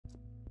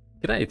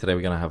G'day, today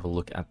we're going to have a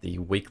look at the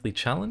weekly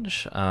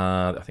challenge.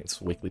 I think it's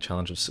the weekly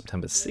challenge of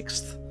September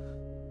 6th.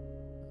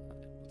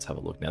 Let's have a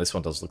look. Now this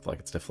one does look like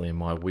it's definitely in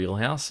my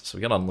wheelhouse. So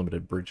we got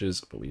unlimited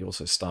bridges, but we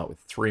also start with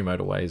 3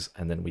 motorways,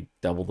 and then we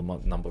double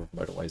the number of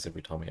motorways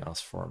every time we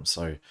ask for them.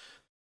 So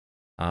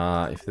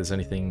if there's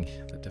anything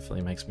that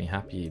definitely makes me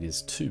happy, it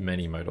is too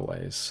many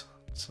motorways.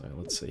 So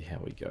let's see how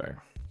we go.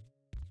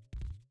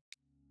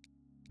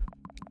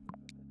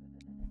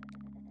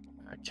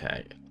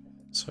 Okay,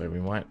 so we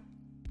might...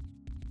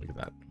 Look at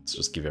that. Let's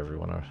just give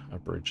everyone a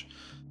bridge.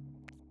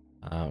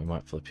 We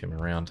might flip him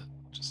around,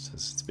 just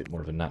as it's a bit more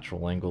of a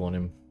natural angle on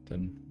him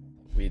than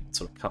we'd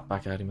sort of cut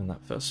back at him in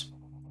that first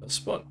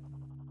spot.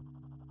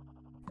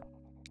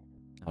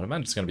 I'd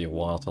imagine it's going to be a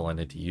while till I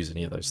need to use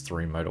any of those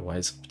 3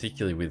 motorways,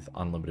 particularly with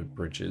unlimited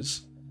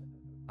bridges.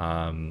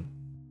 And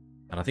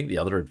I think the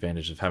other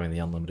advantage of having the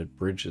unlimited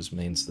bridges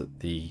means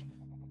that the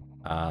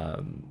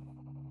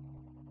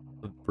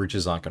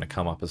bridges aren't going to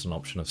come up as an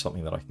option of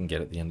something that I can get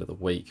at the end of the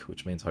week,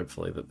 which means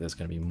hopefully that there's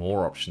going to be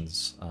more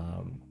options,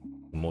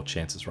 more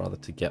chances rather,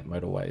 to get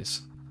motorways,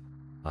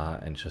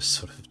 and just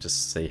sort of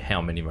just see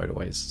how many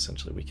motorways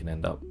essentially we can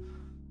end up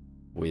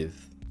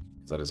with.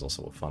 That is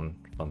also a fun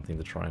thing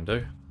to try and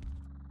do.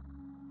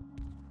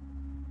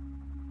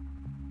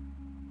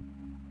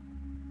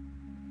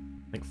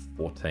 I think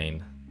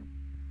 14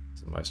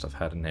 is the most I've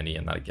had in any,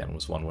 and that again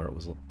was one where it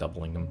was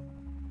doubling them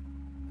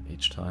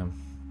each time.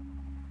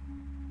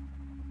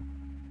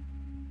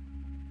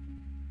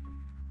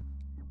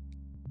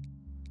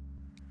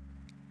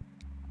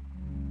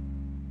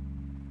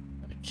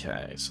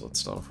 Okay, so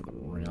let's start off with a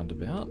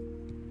roundabout.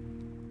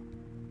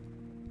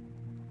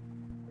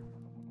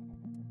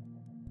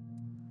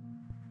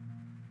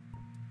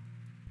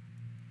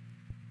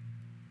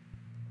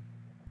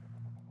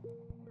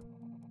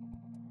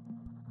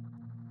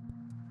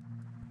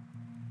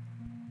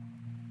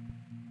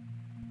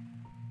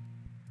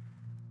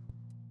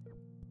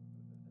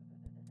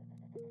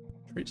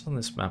 Trees on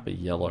this map are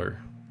yellow.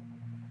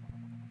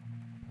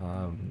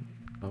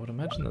 I would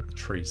imagine that the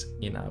trees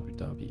in Abu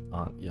Dhabi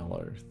aren't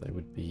yellow, they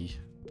would be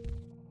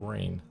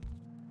green.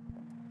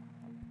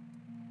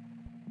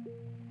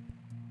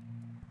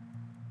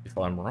 If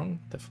I'm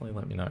wrong, definitely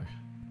let me know.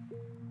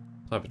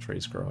 What type of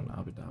trees grow in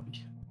Abu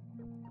Dhabi?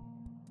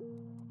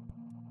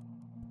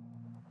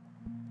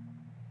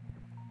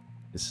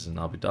 This is in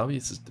Abu Dhabi,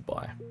 this is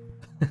Dubai.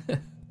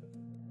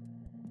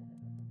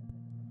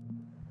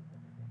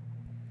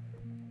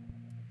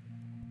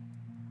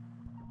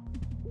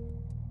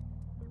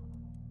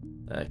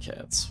 Okay,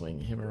 let's swing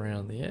him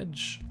around the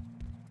edge.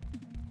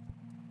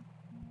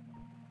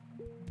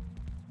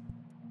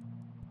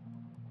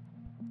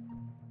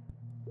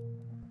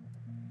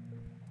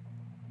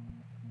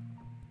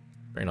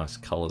 Very nice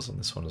colours on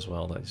this one as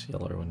well. Those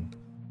yellow and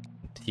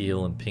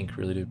teal and pink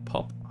really do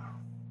pop.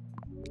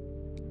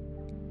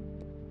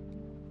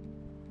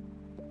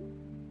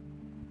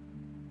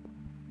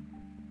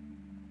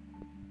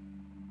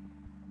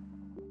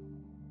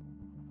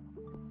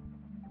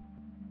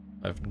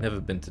 I've never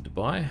been to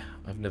Dubai.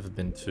 I've never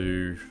been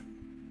to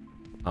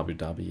Abu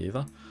Dhabi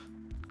either.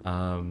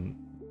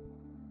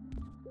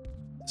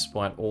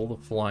 Despite all the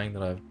flying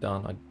that I've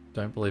done, I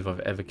don't believe I've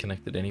ever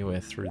connected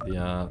anywhere through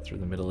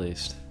the Middle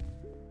East.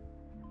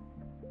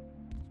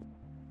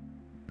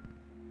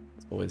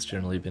 It's always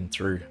generally been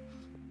through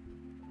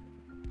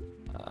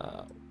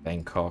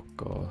Bangkok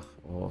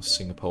or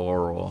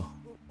Singapore or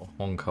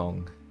Hong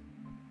Kong.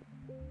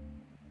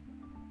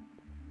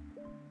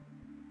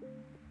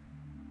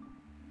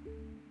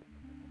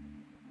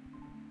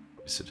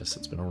 Suggest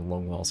it's been a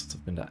long while since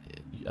I've been to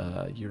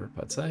Europe,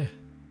 I'd say.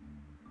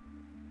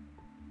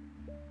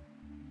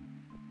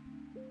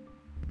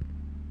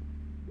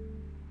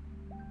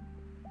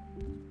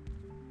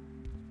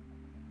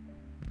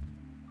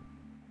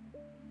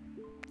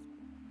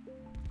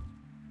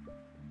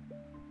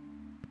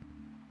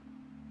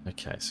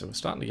 Okay, so we're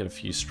starting to get a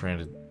few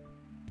stranded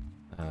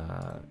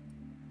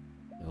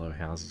yellow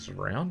houses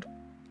around,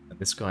 and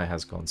this guy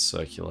has gone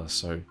circular,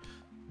 so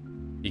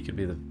he could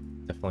be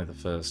definitely the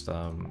first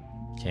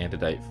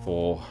candidate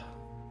for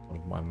one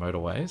of my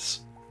motorways.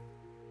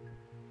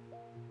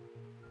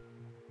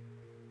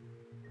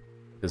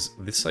 Because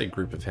this, say,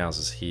 group of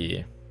houses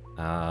here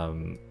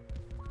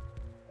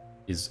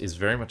is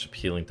very much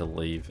appealing to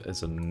leave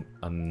as a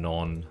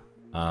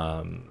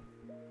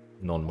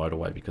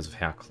non-motorway because of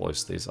how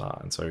close these are.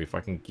 And so if I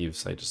can give,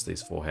 say, just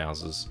these 4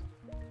 houses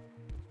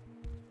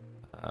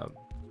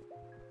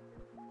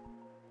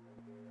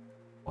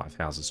 5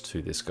 houses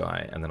to this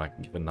guy, and then I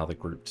can give another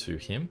group to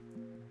him,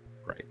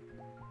 great.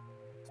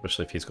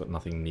 Especially if he's got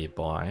nothing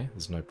nearby.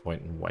 There's no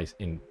point in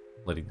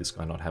letting this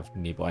guy not have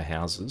nearby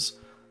houses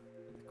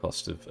at the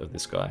cost of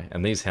this guy.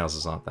 And these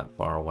houses aren't that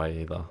far away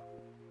either.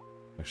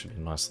 Actually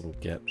be a nice little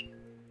get.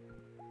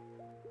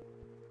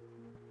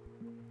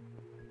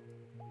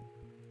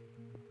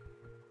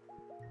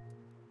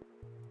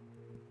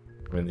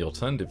 I mean, the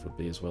alternative would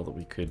be as well that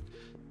we could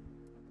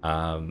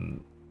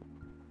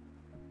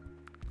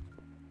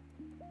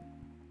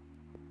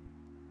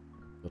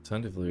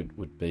alternatively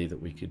would be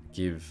that we could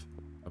give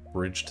a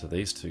bridge to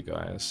these two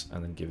guys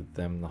and then give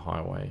them the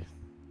highway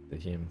to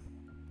him.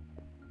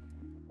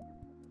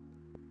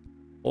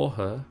 Or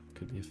her.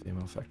 Could be a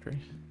female factory.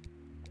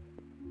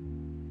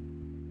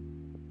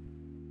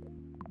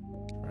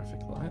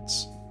 Traffic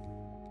lights.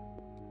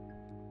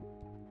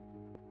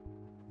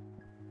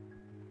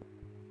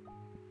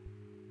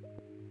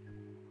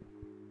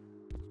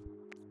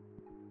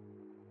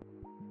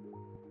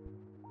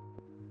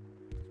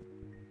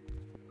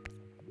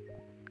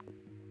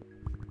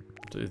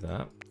 Do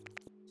that.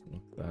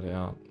 Knock that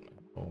out.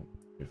 We'll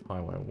give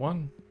highway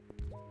 1.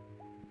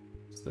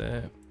 It's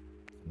there.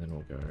 And then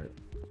we'll go.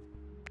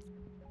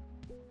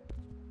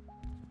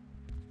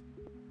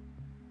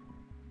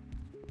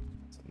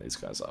 Send these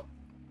guys up.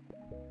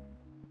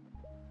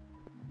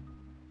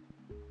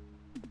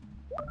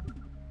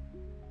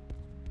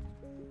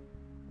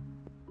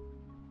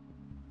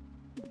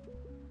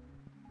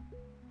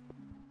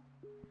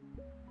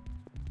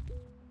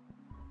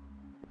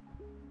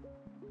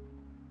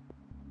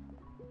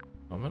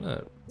 I'm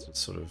gonna just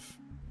sort of,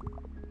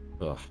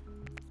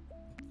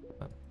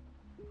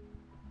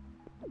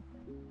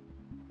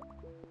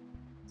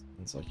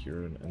 sounds like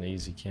you're an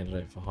easy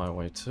candidate for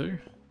Highway 2.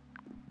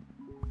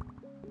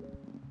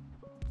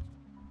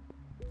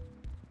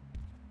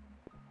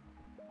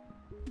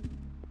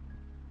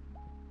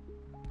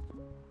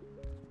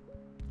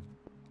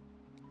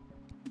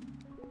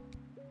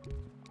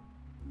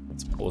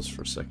 Let's pause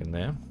for a second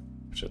there.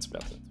 Actually, it's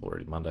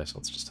already Monday, so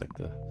let's just take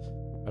the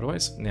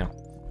motorways. Now,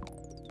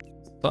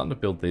 starting to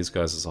build these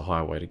guys as a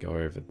highway to go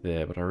over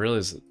there, but I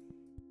realize that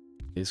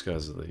these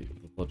guys are the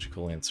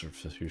logical answer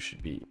for who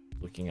should be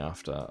looking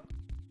after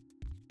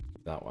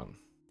that one.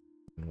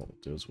 And what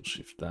we'll do is we'll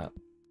shift that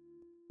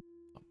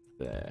up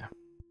there.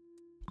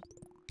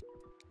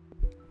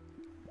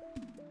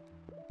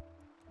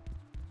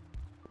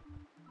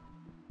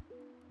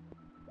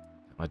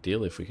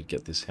 Ideally, if we could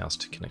get this house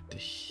to connect to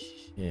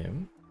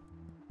him.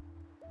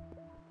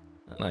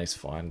 No, he's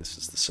fine. This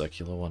is the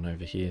circular one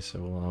over here,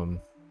 so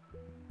we'll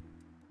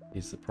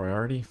he's the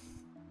priority.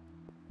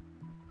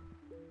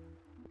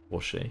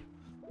 Or she.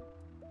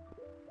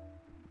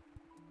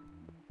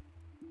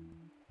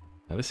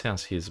 Now this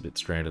house here is a bit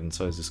stranded, and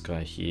so is this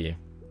guy here.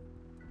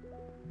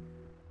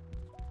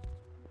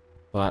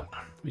 But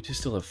we do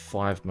still have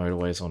 5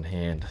 motorways on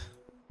hand.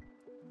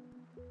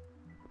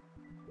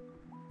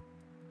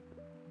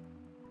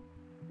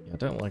 Yeah, I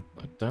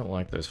don't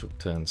like those hook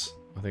turns.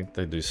 I think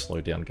they do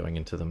slow down going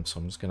into them, so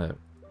I'm just gonna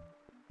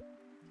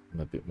give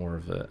them a bit more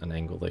of an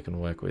angle they can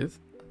work with.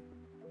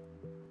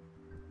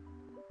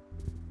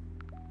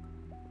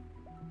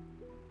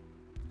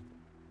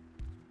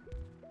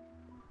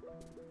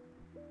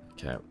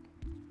 Okay,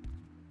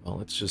 well,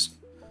 let's just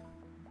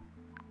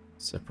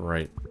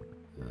separate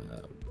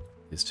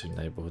these two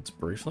neighborhoods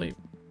briefly.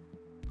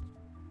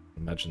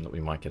 Imagine that we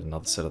might get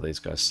another set of these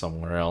guys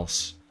somewhere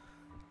else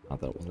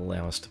that will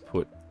allow us to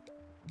put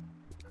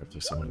hopefully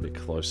someone a bit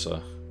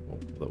closer, or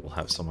that will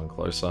have someone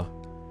closer to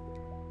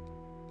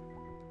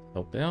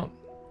help out.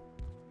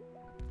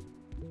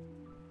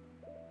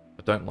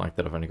 I don't like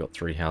that I've only got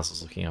 3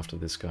 houses looking after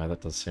this guy.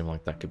 That does seem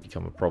like that could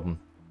become a problem.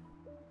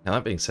 Now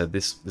that being said,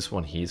 this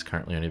one here is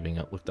currently only being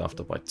looked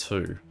after by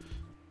 2.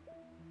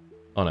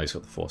 Oh no, he's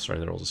got the 4, sorry,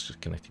 they're all just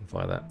connecting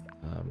via that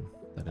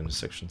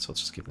intersection, so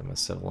let's just give them a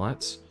set of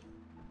lights.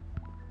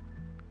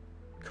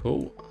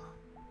 Cool.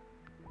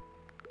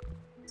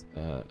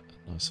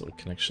 Nice little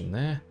connection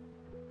there.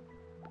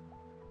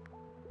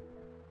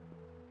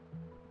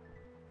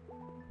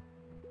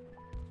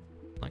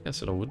 Like I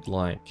said, I would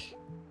like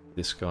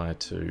this guy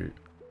to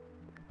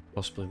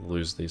possibly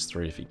lose these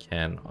 3 if he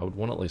can. I would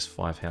want at least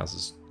 5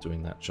 houses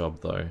doing that job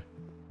though.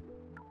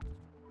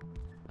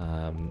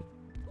 So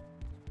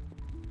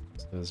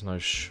there's no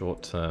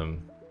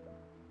short-term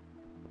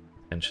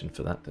tension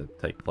for that to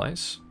take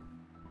place.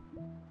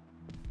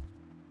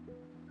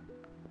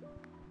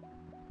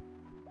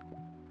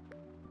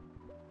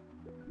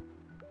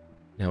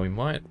 Now we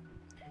might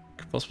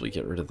possibly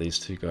get rid of these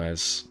 2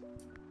 guys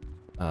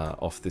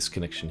off this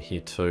connection here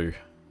too.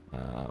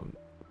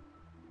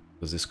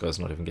 Because this guy's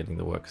not even getting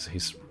the work because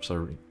he's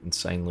so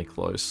insanely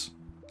close.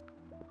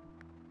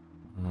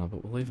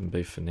 But we'll leave him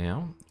be for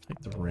now. Take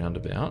the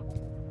roundabout.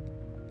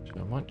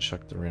 Actually, I might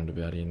chuck the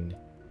roundabout in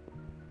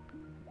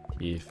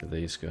here for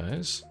these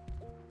guys.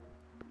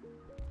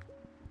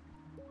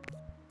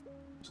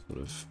 Sort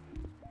of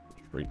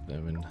treat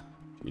them in a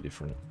few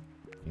different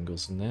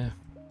angles in there.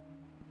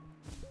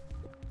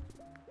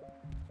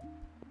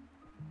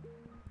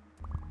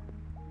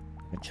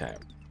 Okay.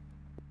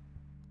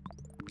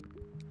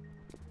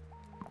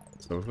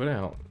 So we've got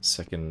our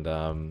second,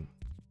 what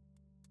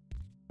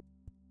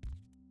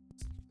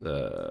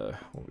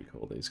do we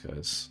call these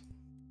guys?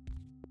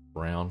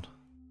 Round.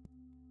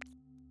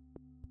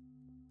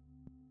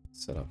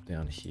 Set up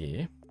down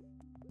here.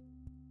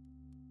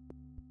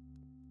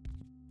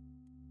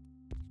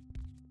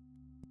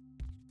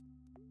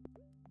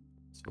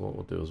 So what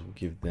we'll do is we'll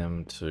give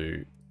them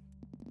to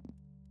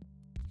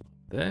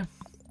there.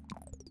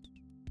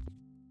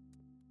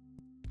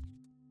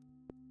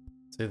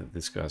 see that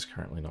this guy's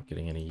currently not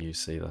getting any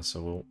use either,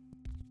 so we'll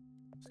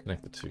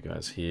connect the two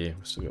guys here.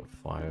 We've still got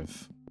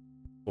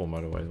four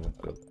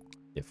motorways.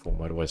 Yeah, 4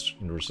 motorways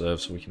in reserve,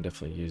 so we can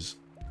definitely use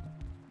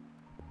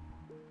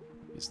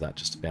that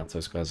just to bounce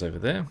those guys over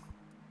there.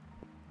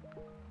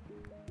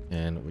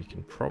 And we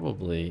can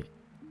probably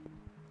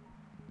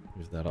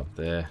move that up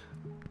there,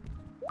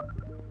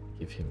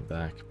 give him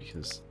back,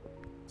 because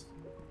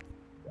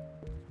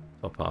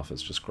top half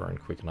has just grown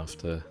quick enough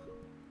to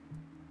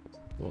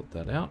sort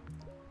that out.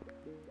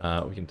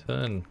 We can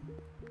turn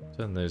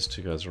those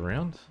two guys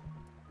around,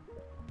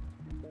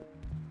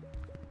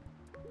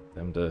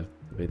 them to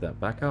be that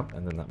backup,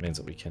 and then that means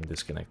that we can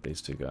disconnect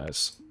these two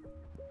guys.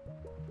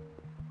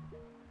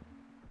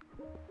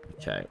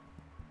 Okay,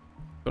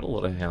 got a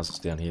lot of houses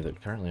down here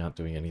that currently aren't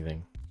doing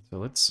anything, so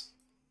let's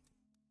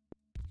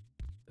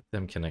get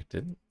them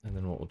connected, and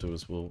then what we'll do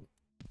is we'll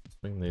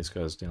swing these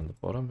guys down the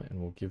bottom, and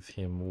we'll give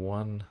him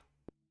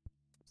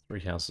 3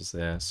 houses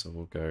there, so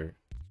we'll go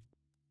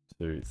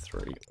 2,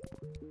 3.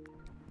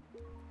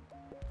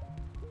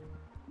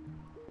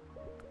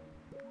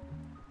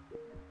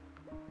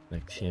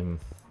 Connect him,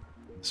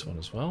 this one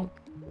as well.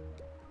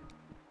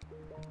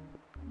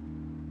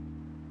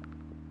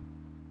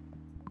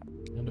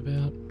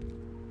 Roundabout.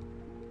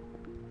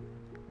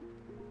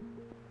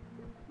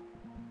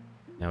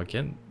 Now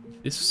again,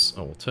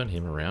 we'll turn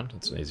him around.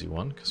 It's an easy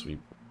one because will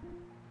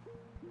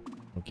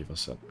give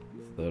us a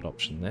third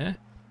option there.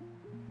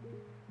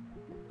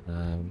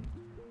 Have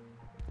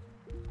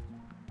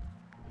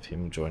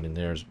him join in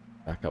there as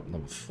backup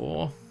number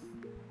 4.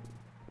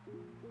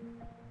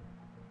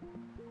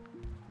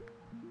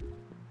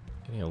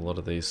 Getting a lot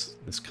of this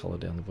colour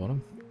down the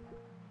bottom.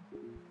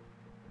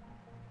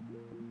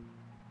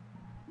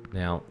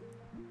 Now,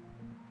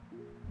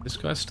 this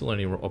guy's still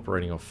only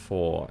operating off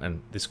 4,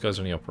 and this guy's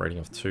only operating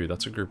off 2.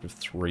 That's a group of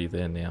 3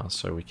 there now,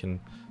 so we can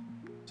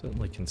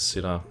certainly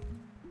consider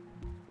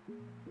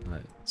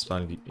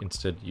starting to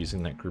instead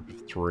using that group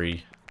of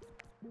 3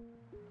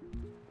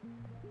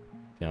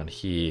 down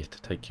here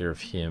to take care of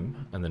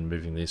him, and then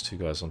moving these two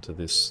guys onto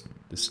this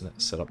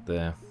setup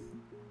there.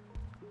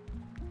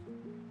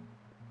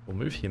 We'll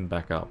move him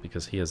back up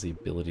because he has the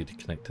ability to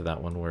connect to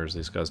that one, whereas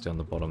these guys down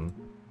the bottom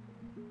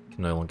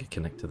can no longer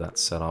connect to that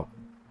setup.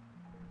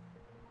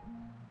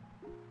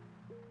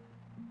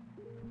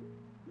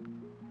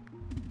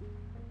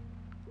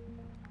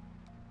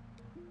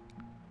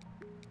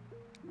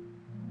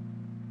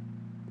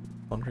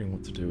 Wondering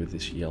what to do with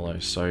this yellow.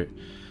 So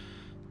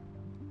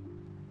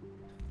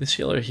this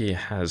yellow here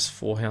has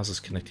 4 houses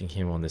connecting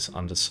him on this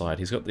underside.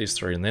 He's got these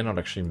 3 and they're not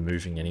actually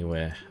moving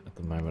anywhere at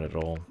the moment at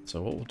all.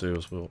 So what we'll do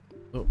is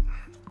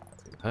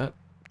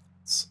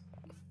let's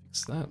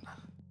fix that.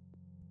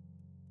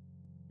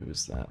 Who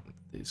is that?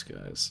 These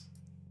guys.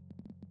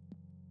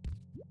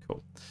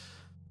 Cool.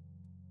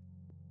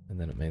 And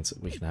then it means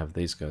that we can have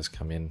these guys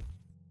come in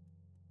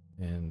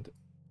and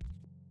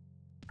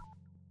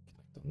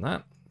connect on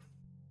that.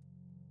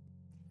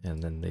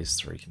 And then these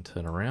 3 can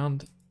turn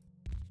around.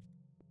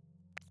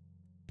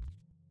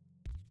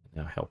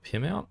 Now help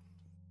him out.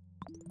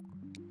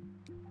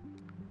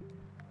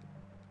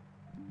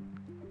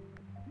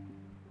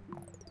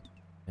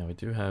 Now we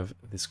do have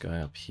this guy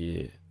up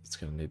here that's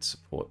going to need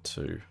support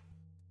too.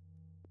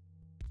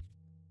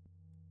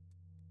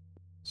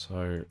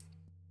 So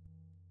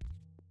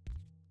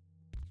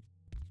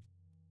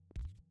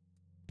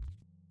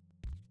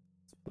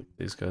flick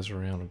these guys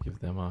around and give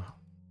them a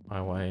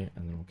highway,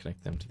 and then we'll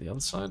connect them to the other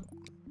side.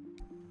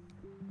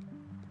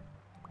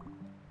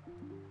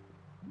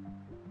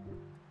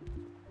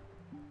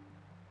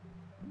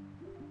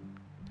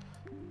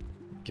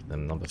 Give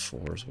them number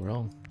 4 as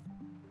well.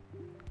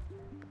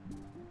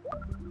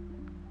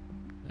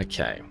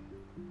 Okay,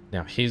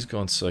 now he's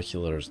gone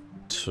circular as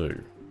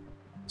 2,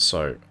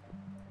 so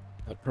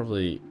that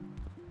probably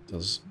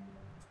does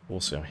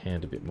force our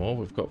hand a bit more.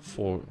 We've got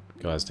 4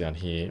 guys down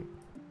here.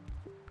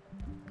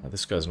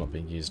 This guy's not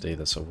being used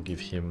either, so we'll give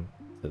him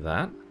to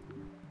that.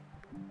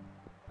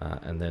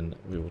 And then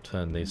we will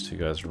turn these 2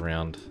 guys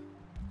around,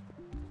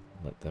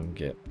 let them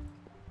get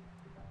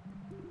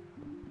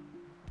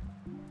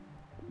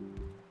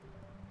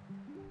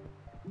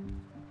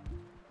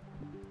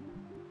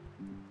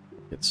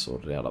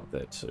sorted out up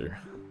there too.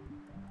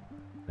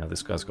 Now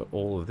this guy's got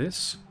all of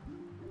this,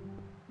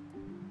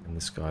 and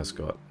this guy's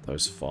got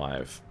those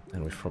 5,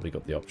 and we've probably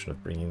got the option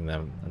of bringing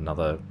them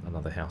another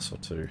house or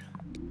 2.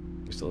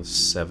 We still have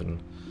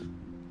 7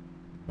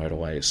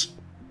 motorways.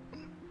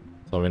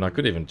 So I mean, I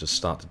could even just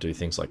start to do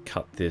things like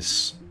cut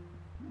this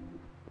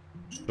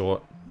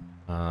short,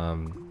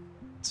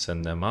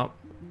 send them up.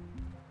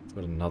 We've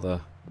got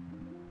another.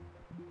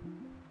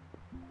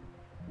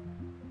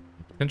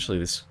 Potentially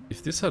this,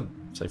 if this had,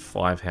 say,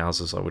 5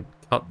 houses, I would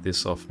cut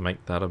this off,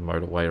 make that a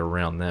motorway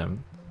around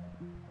them.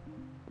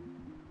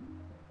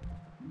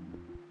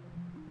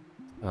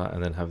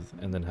 And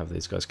then have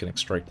these guys connect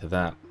straight to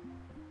that.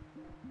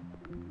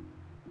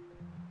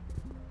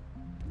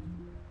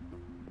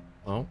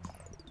 Oh.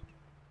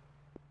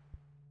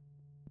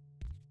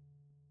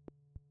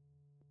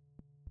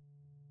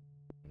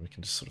 We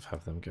can just of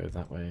have them go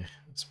that way,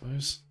 I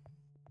suppose.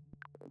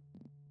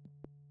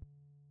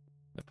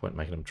 No point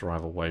making them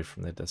drive away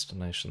from their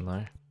destination,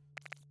 though.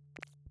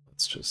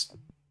 Let's just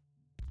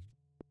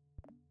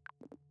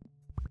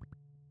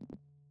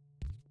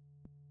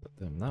put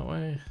them that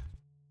way.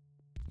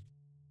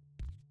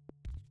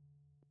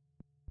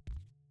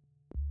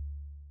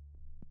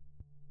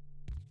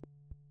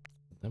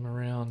 Put them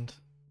around.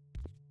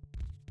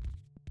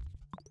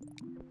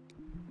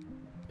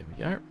 There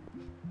we go.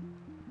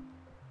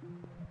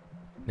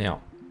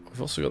 Now,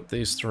 we've also got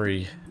these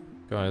three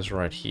guys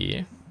right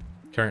here,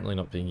 currently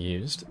not being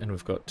used, and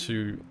we've got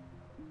two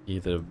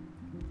either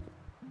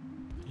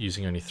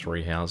using only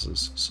 3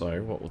 houses.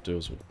 So what we'll do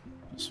is we'll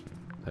just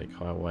take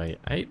highway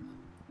 8,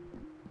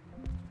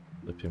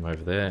 flip him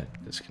over there,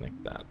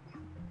 disconnect that.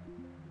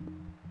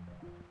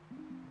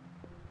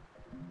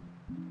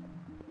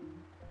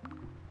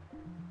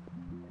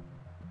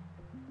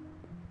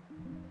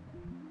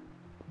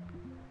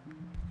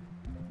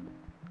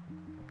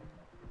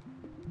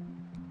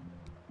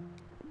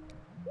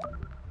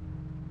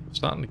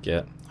 Starting to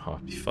get... Oh,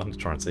 it'd be fun to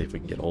try and see if we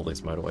can get all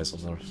these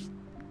motorways on the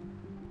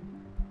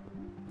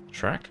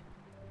track.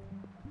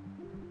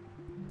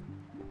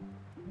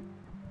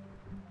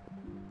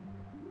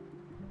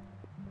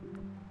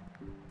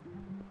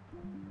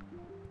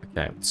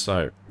 Okay,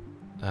 so...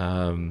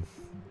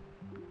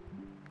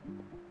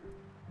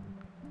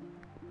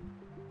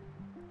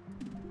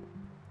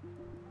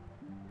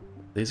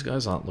 these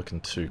guys aren't looking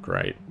too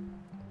great.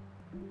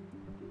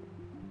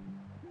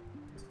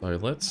 So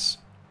let's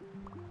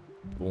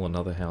pull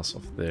another house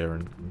off there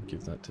and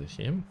give that to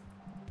him.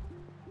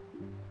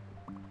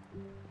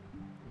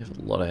 We have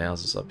a lot of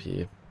houses up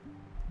here.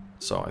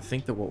 So I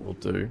think that what we'll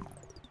do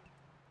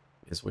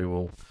is we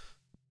will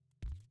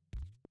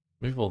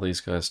move all these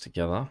guys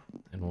together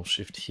and we'll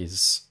shift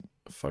his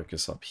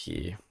focus up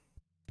here.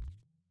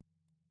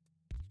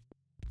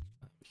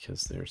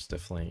 Because there's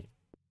definitely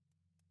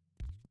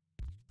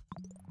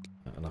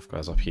enough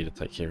guys up here to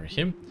take care of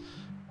him.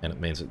 And it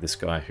means that this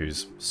guy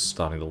who's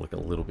starting to look a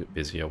little bit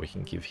busier, we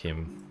can give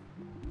him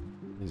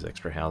these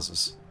extra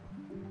houses.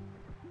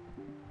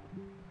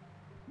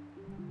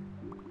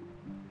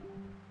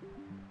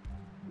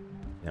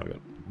 Now we've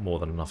got more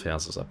than enough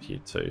houses up here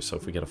too, so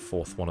if we get a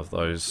 4th one of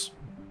those,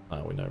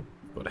 we know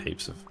we've got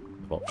heaps of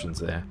options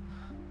there.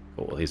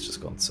 Oh, well, he's just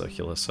gone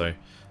circular, so...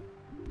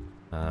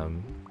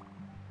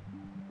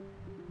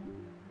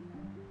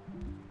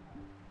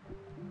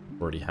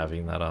 already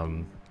having that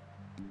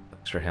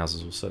extra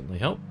houses will certainly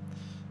help.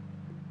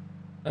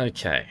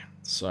 Okay,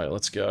 so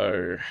let's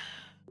go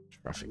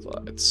traffic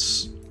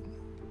lights.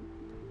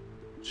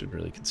 Should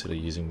really consider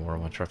using more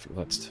of my traffic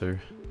lights too.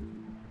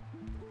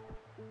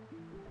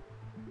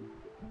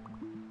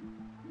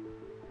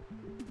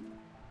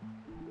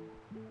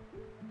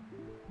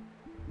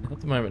 At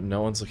the moment,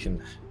 no one's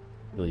looking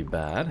really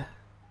bad.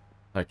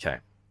 Okay.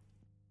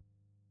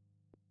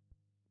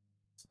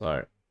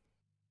 So,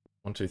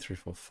 1, 2, 3,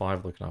 4,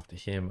 5 looking after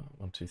him.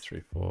 1, 2, 3,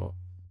 4,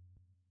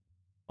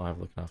 5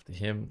 looking after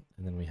him.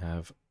 And then we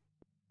have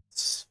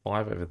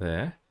 5 over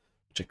there,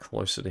 which are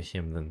closer to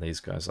him than these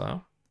guys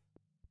are.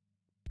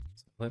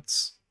 So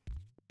let's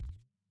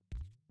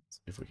see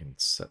if we can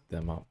set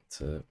them up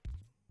to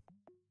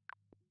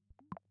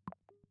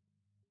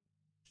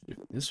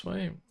shift this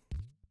way.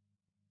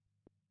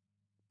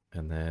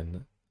 And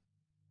then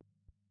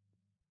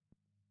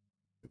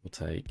it will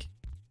take,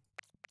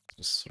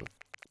 just sort of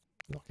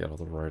knock out all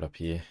the road up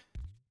here.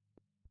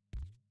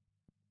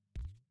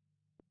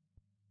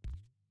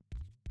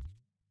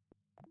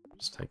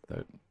 Just take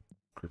that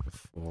group of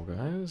 4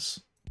 guys.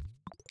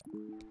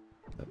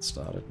 That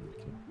started.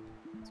 We can,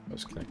 I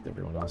suppose, connect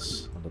everyone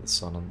else under the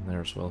sun on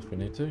there as well if we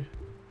need to.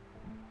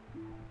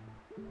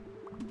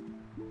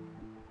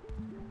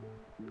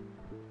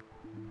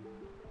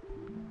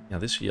 Now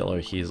this yellow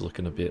here is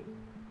looking a bit...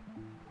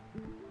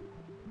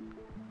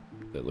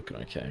 they're looking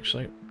okay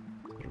actually.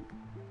 Sort of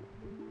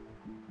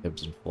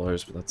ebbs and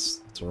flows, but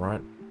that's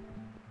alright.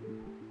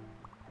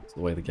 It's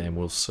the way the game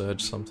will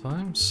surge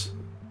sometimes.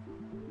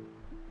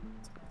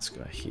 This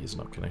guy here is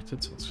not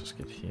connected, so let's just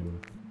get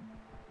him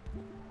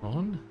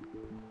on.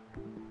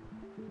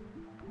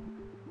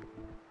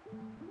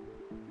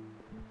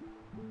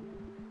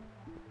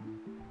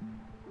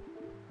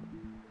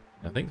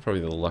 I think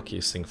probably the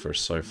luckiest thing for us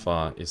so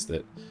far is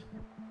that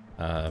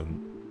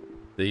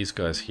these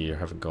guys here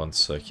haven't gone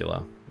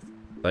circular.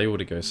 If they were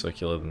to go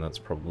circular, then that's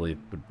probably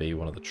would be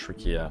one of the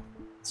trickier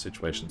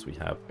situations we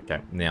have. Okay,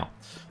 now,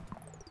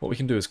 what we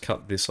can do is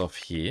cut this off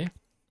here.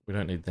 We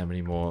don't need them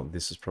anymore.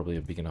 This is probably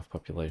a big enough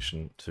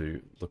population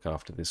to look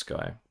after this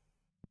guy.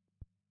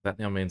 That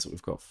now means that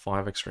we've got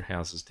 5 extra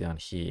houses down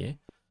here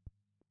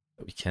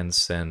that we can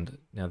send.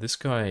 Now, this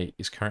guy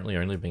is currently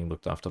only being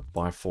looked after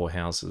by 4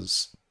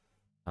 houses.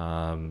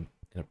 In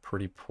a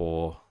pretty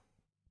poor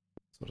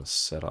sort of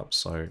setup,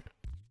 so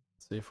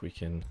let's see if we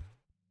can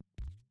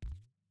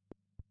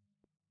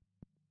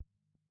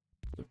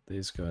flip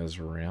these guys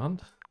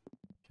around,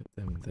 get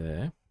them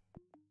there.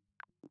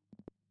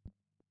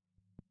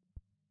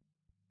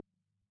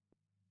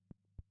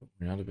 What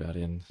roundabout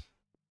in.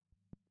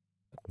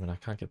 I mean, I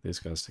can't get these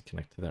guys to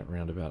connect to that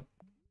roundabout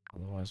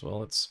otherwise. Well,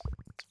 let's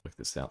work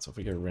this out. So if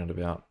we go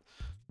roundabout,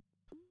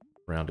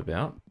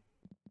 roundabout,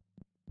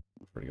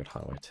 we've already got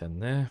Highway 10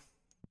 there.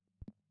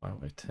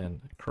 Highway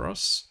 10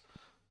 across.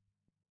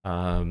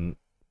 Get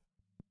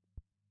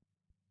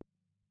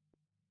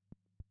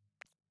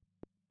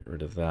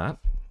rid of that.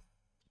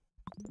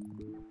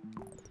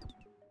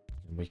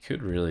 And we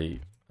could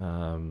really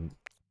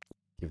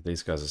give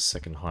these guys a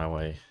second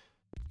highway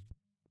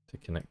to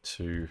connect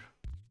to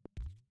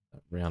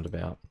that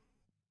roundabout.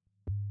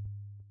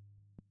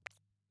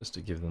 Just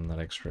to give them that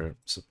extra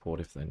support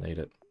if they need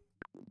it.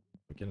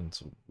 We're getting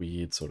some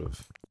weird sort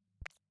of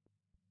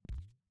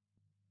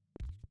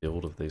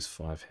build of these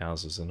 5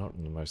 houses. They're not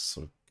in the most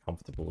sort of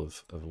comfortable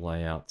of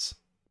layouts.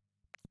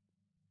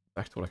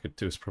 In fact, what I could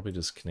do is probably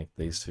just connect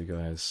these two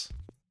guys.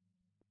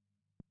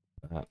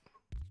 That.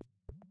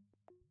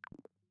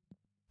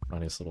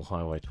 Nice little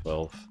Highway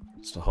 12.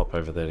 Just to hop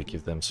over there to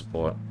give them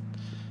support.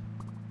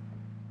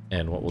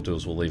 And what we'll do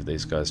is we'll leave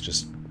these guys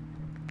just...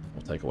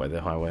 We'll take away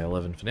their Highway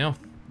 11 for now.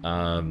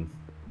 To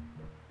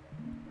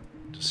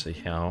see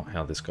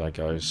how this guy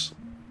goes.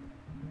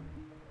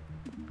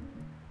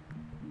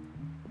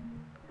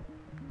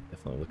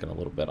 Definitely looking a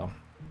little better.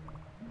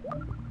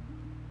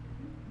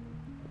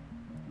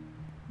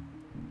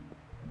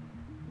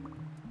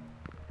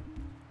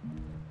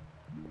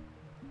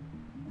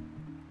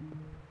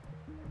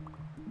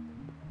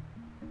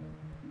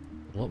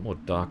 A lot more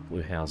dark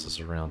blue houses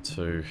around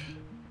too.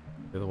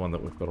 They're the one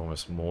that we've got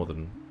almost more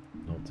than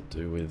know what to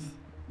do with.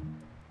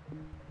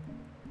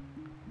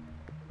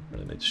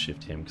 Really need to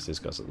shift him because these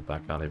guys at the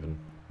back aren't even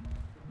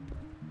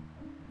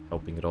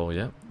helping at all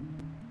yet.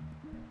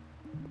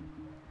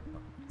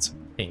 It's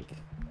pink.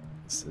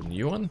 It's the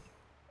new one.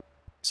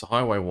 So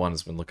Highway 1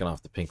 has been looking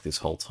after pink this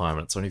whole time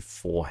and it's only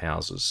 4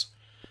 houses.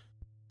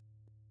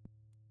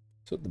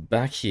 So at the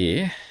back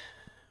here,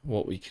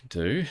 what we could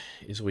do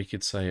is we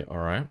could say,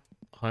 alright,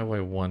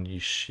 Highway 1 you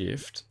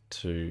shift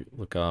to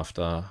look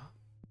after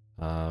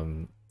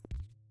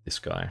this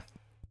guy.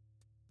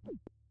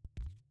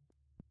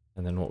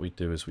 And then what we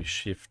do is we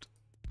shift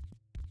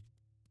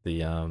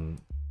the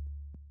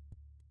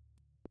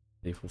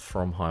people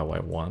from Highway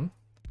 1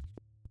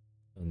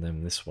 and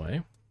then this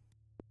way.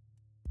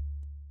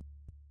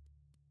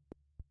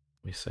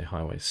 We say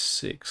Highway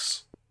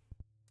 6.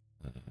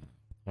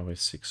 Highway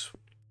 6,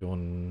 it's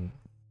going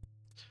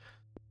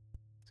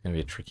to be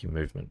a tricky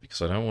movement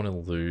because I don't want to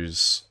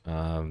lose...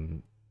 I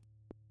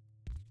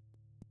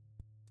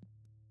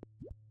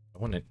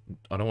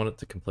don't want it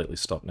to completely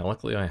stop. Now,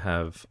 luckily I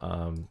have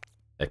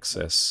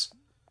excess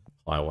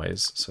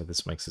highways, so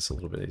this makes this a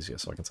little bit easier.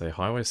 So I can say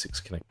Highway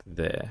 6 connect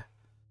there.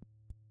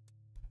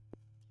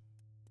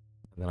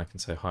 And then I can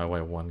say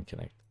Highway 1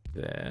 connect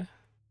there.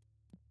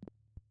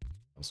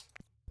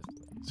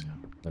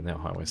 And now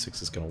Highway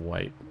 6 is going to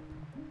wait.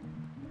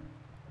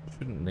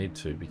 Shouldn't need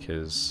to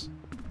because...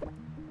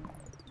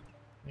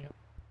 Yeah.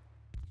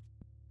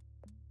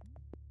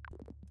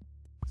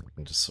 I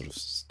can just sort of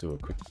do a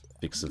quick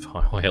fix of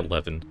Highway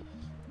 11.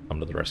 Come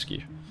to the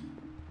rescue.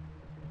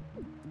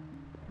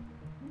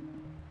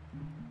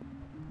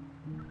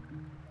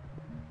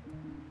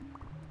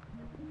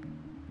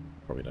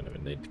 Probably don't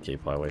even need to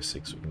keep Highway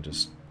 6, we can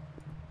just...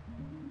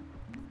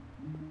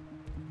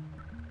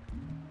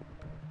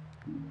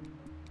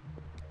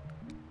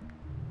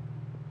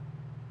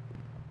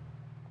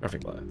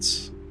 Traffic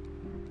lights.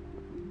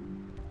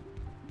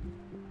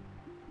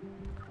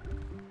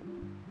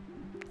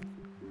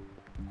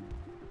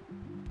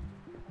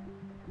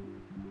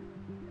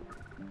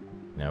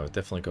 Now we've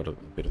definitely got a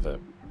bit of a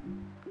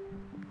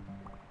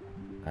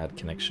bad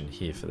connection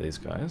here for these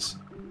guys.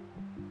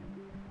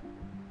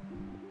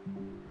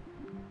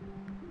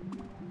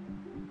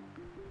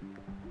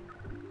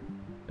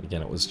 But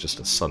again, it was just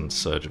a sudden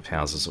surge of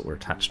houses that were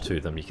attached to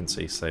them. You can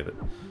see, say that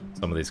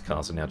some of these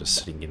cars are now just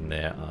sitting in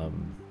there,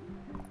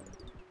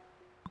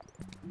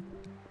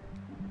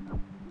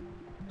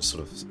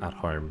 sort of at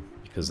home,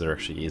 because there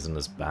actually isn't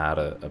as bad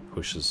a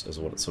push as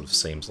what it sort of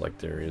seems like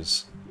there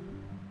is.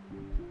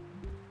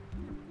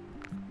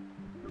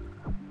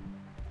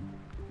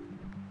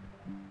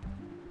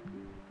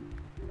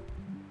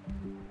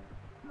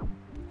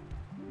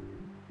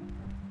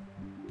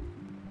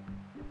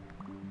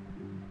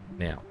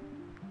 Now,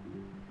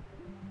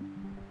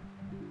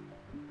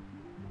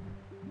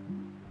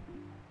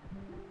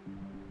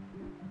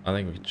 I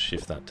think we can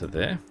shift that to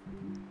there,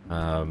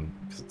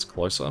 because it's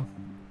closer.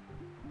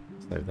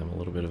 Save them a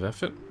little bit of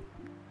effort.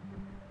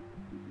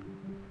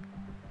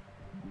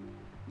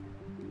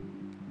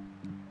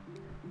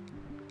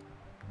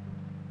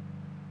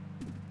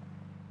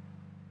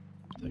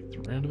 Take the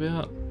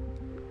roundabout.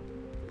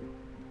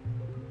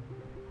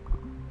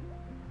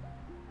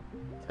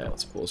 Okay,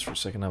 let's pause for a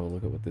second, have a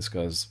look at what this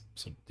guy's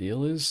sort of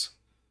deal is.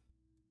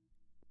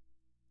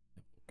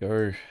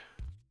 Go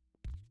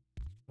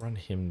run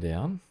him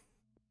down.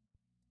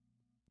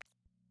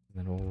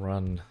 And then we'll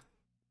run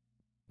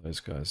those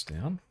guys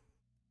down.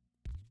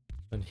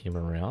 Turn him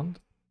around,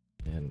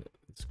 and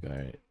this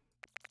guy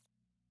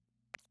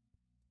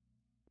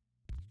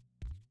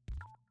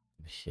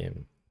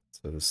him.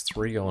 So there's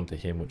 3 going to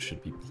him, which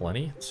should be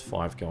plenty. There's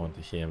 5 going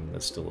to him.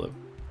 There's still a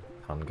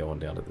ton going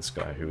down to this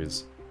guy who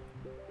is...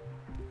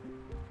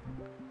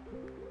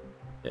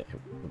 Yeah,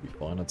 he'll be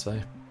fine, I'd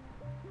say.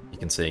 You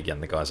can see again,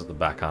 the guys at the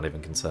back aren't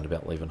even concerned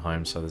about leaving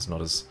home, so there's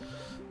not as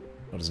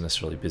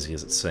necessarily busy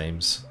as it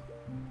seems.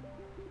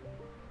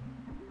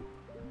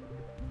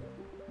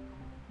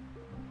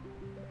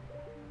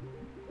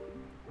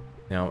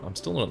 Now, I'm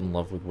still not in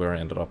love with where I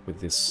ended up with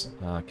this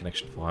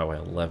connection for Highway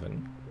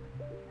 11.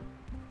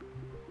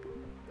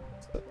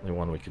 It's certainly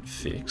one we could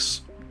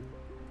fix.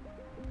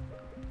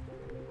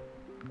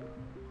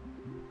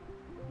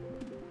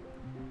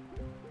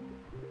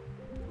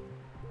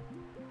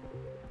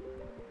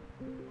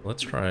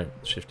 Let's try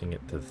shifting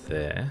it to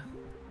there.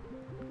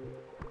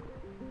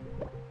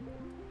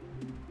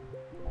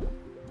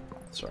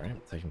 Sorry,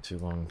 I'm taking too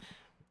long.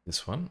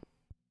 This one.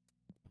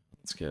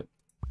 Let's get...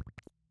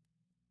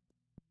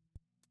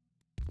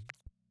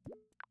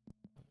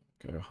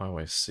 Go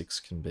Highway 6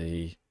 can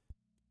be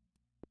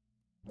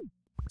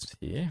just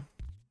here.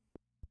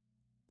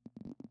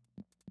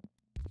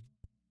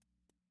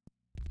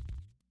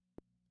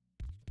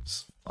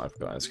 There's 5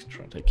 guys can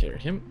try and take care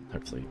of him.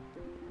 Hopefully it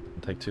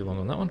won't take too long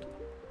on that one.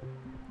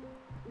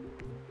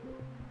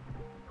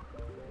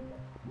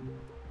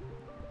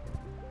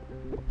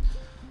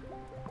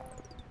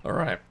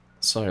 Alright,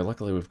 so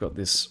luckily we've got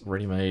this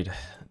ready-made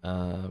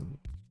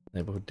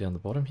neighborhood down the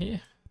bottom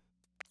here.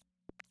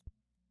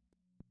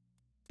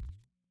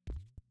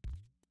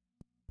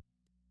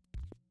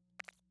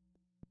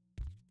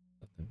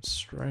 Let them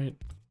straight.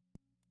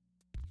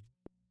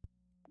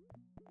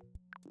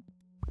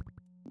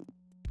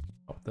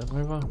 Pop them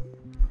over.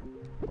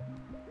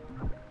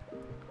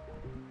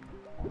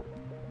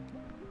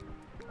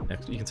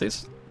 Next, you can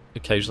see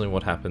occasionally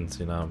what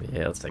happens in,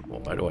 yeah, let's take more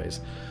motorways.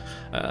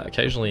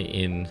 Occasionally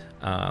in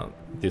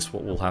this,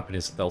 what will happen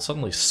is they'll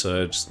suddenly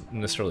surge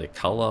necessarily a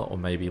color or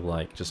maybe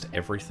like just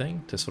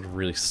everything to sort of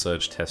really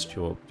surge test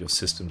your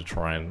system to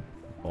try and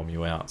bomb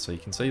you out. So you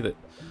can see that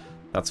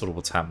that's sort of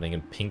what's happening,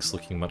 and pink's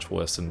looking much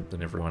worse than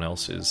everyone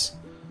else is.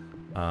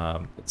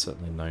 But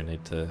certainly no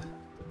need to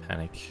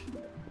panic.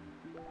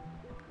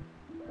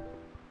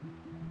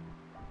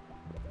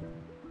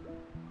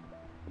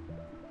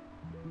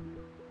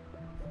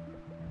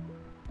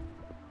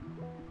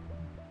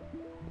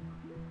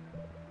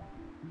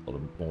 A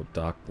lot more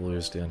dark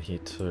blues down here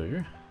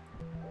too.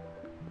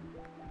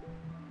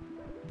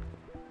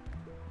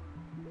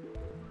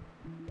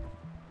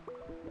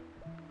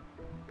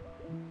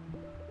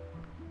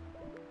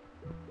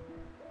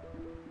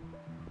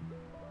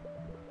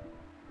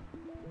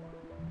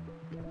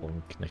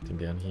 Connecting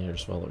down here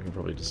as well that we can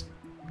probably just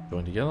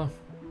join together.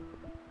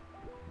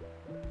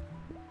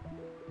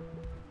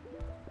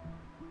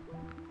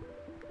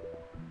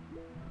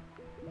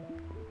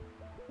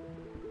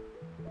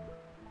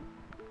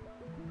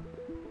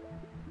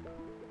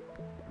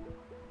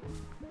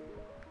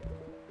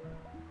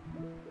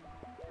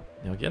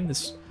 Now again,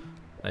 this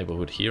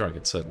neighborhood here, I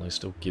could certainly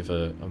still give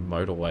a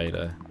motorway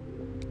to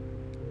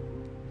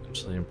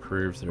actually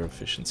improve their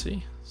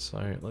efficiency.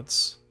 So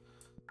let's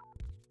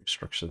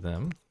restructure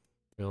them.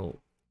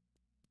 We'll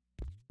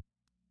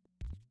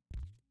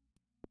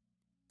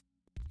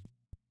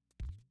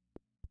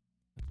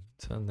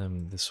turn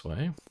them this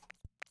way.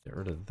 Get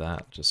rid of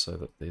that just so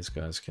that these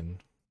guys can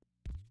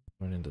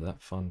run into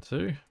that fun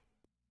too.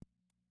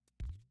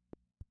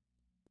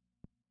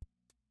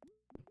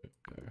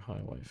 Go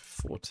Highway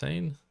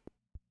 14.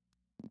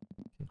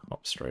 And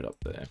hop straight up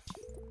there.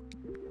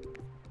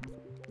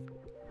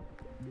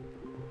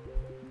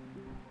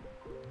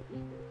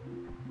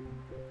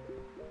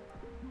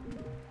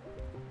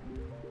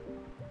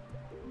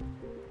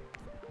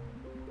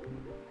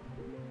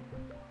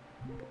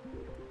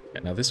 Okay,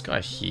 now this guy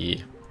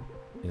here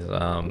is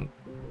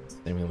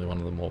seemingly one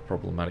of the more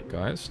problematic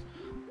guys.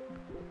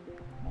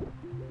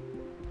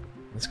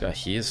 This guy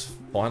here is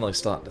finally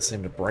starting to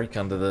seem to break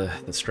under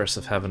the stress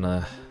of having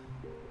an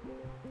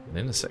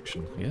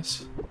intersection, I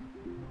guess.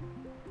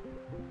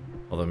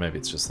 Although maybe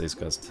it's just these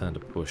guys' turn to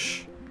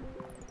push.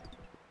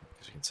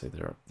 As you can see,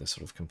 they're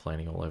sort of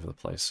complaining all over the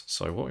place.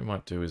 So what we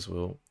might do is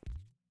we'll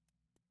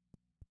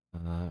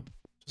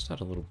just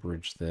add a little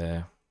bridge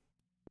there.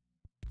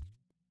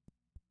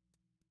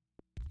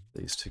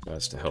 These 2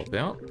 guys to help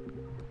out.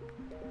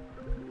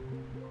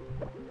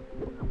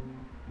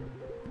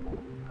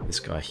 This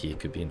guy here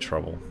could be in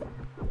trouble.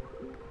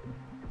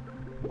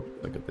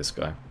 Look at this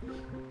guy.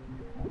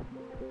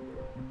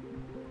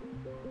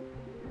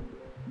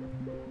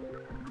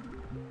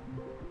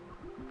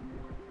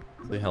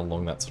 See how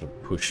long that sort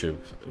of push of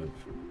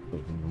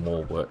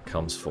more work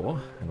comes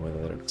for, and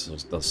whether it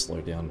sort of does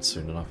slow down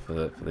soon enough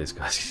for these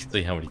guys. You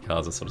see how many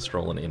cars are sort of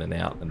strolling in and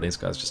out, and these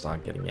guys just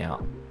aren't getting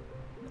out.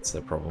 That's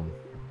their problem.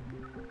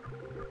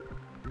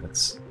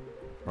 Let's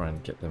try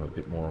and get them a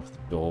bit more off the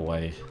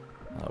doorway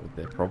with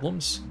their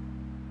problems.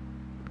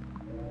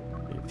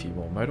 Maybe a few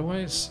more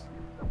motorways.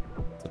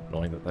 It's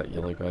annoying that that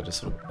yellow guy just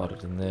sort of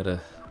butted in there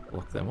to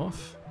block them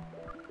off.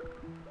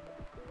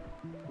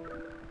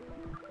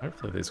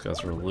 Hopefully these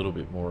guys are a little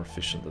bit more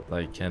efficient, that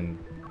they can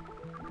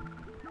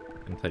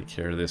take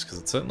care of this, because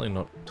it's certainly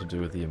not to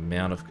do with the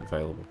amount of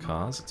available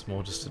cars. It's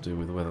more just to do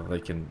with whether they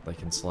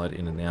can slide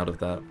in and out of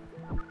that.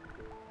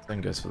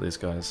 Same goes for these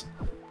guys.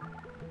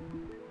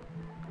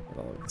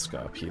 This guy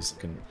up here is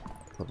looking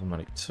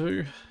problematic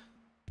too.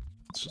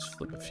 Let's just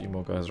flip a few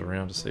more guys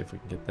around to see if we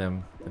can get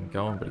them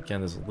going. But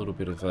again, there's a little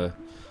bit of a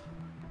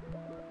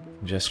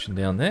congestion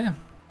down there.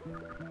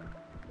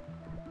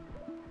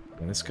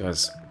 And this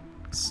guy's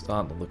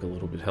starting to look a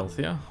little bit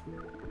healthier.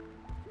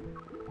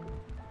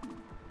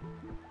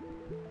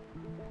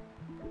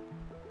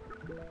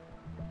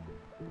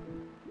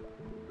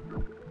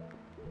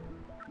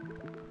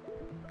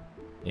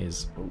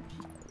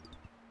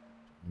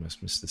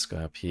 Almost missed this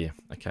guy up here.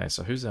 Okay,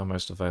 so who's our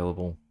most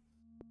available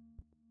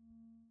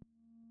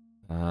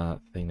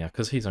thing now?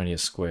 Because he's only a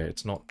square,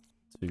 it's not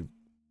too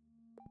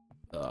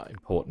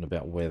important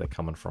about where they're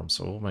coming from.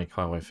 So we'll make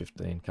Highway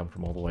 15 come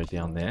from all the way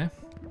down there,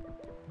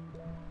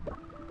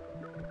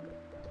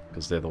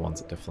 because they're the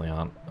ones that definitely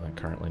aren't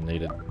currently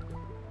needed.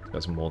 This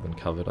guy's more than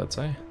covered, I'd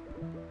say.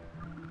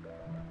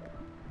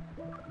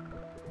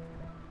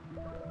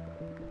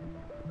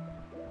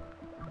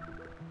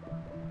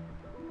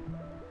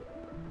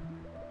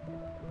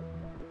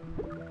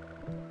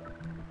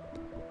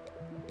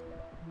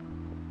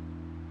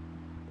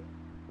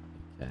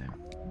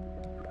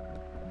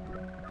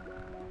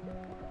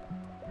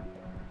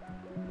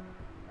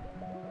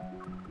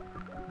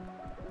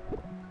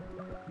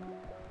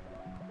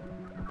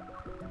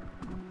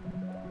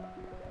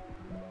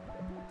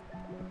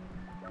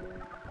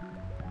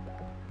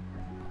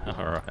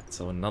 Alright,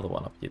 so another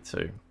one up here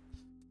too.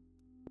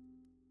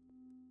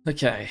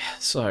 Okay,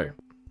 so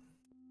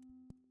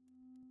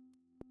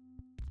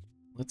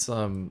let's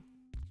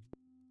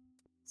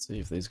see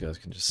if these guys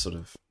can just sort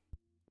of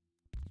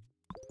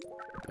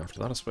go after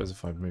that. I suppose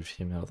if I move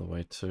him out of the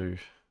way too,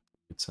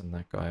 could send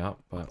that guy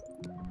up, but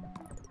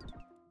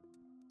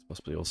it's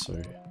possibly also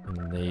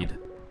in need.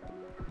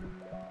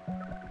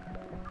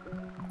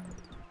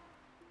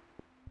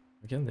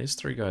 Again, these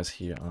three guys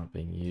here aren't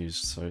being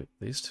used, so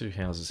these two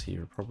houses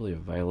here are probably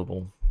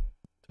available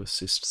to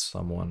assist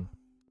someone.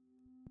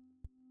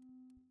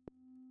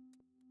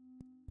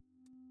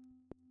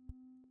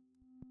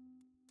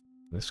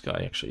 This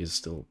guy actually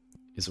is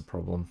a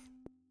problem.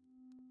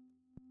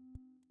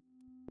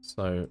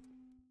 So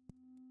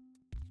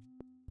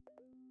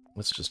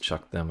let's just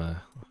chuck them I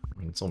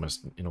mean, it's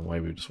almost in a way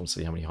we just want to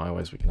see how many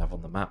highways we can have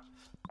on the map.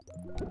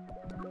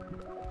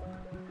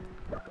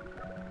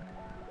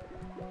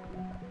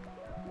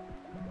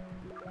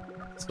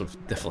 Sort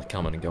of definitely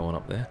coming and going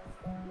up there.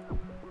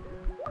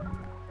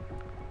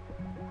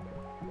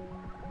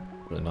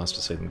 Really nice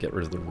to see them get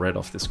rid of the red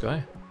off this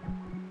guy.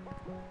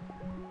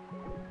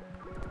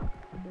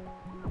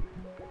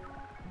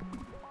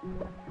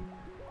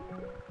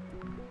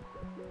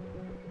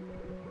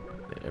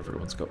 Yeah,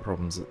 everyone's got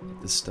problems at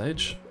this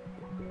stage.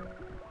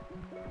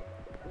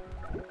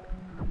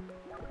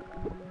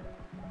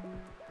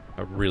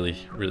 I'm really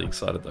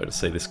excited though to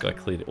see this guy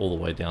cleared all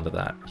the way down to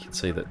that. You can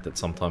see that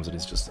sometimes it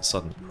is just a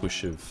sudden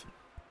push of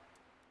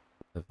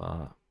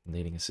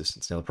needing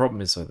assistance. Now the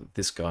problem is that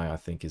this guy I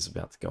think is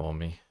about to go on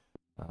me.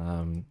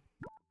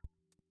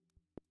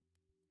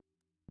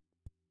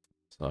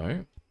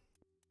 So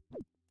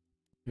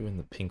who in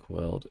the pink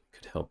world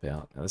could help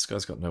out? Now this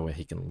guy's got nowhere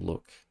he can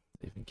look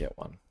to even get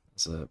one.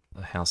 It's a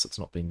house that's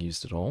not being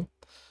used at all.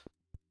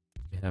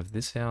 We have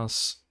this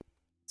house,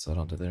 it's that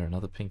under there,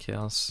 another pink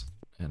house,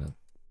 and a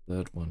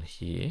third one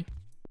here.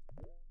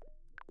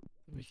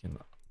 We can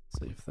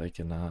see if they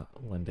can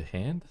lend a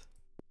hand.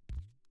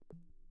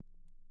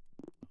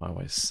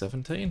 Highway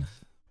 17.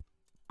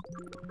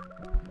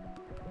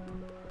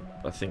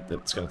 I think that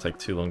it's going to take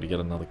too long to get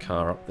another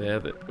car up there.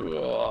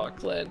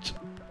 Clench.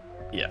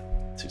 Yeah,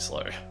 too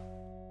slow.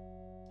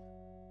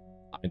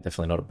 I mean,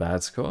 definitely not a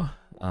bad score.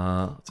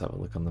 Let's have a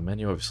look on the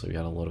menu. Obviously, we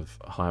had a lot of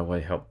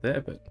highway help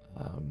there, but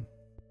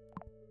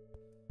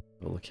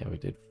look how we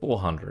did.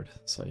 400.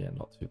 So yeah,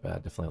 not too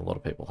bad. Definitely a lot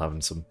of people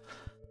having some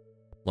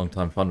long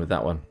time fun with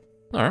that one.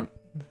 All right,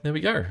 there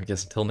we go. I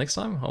guess until next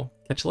time, I'll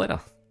catch you later.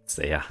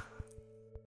 See ya.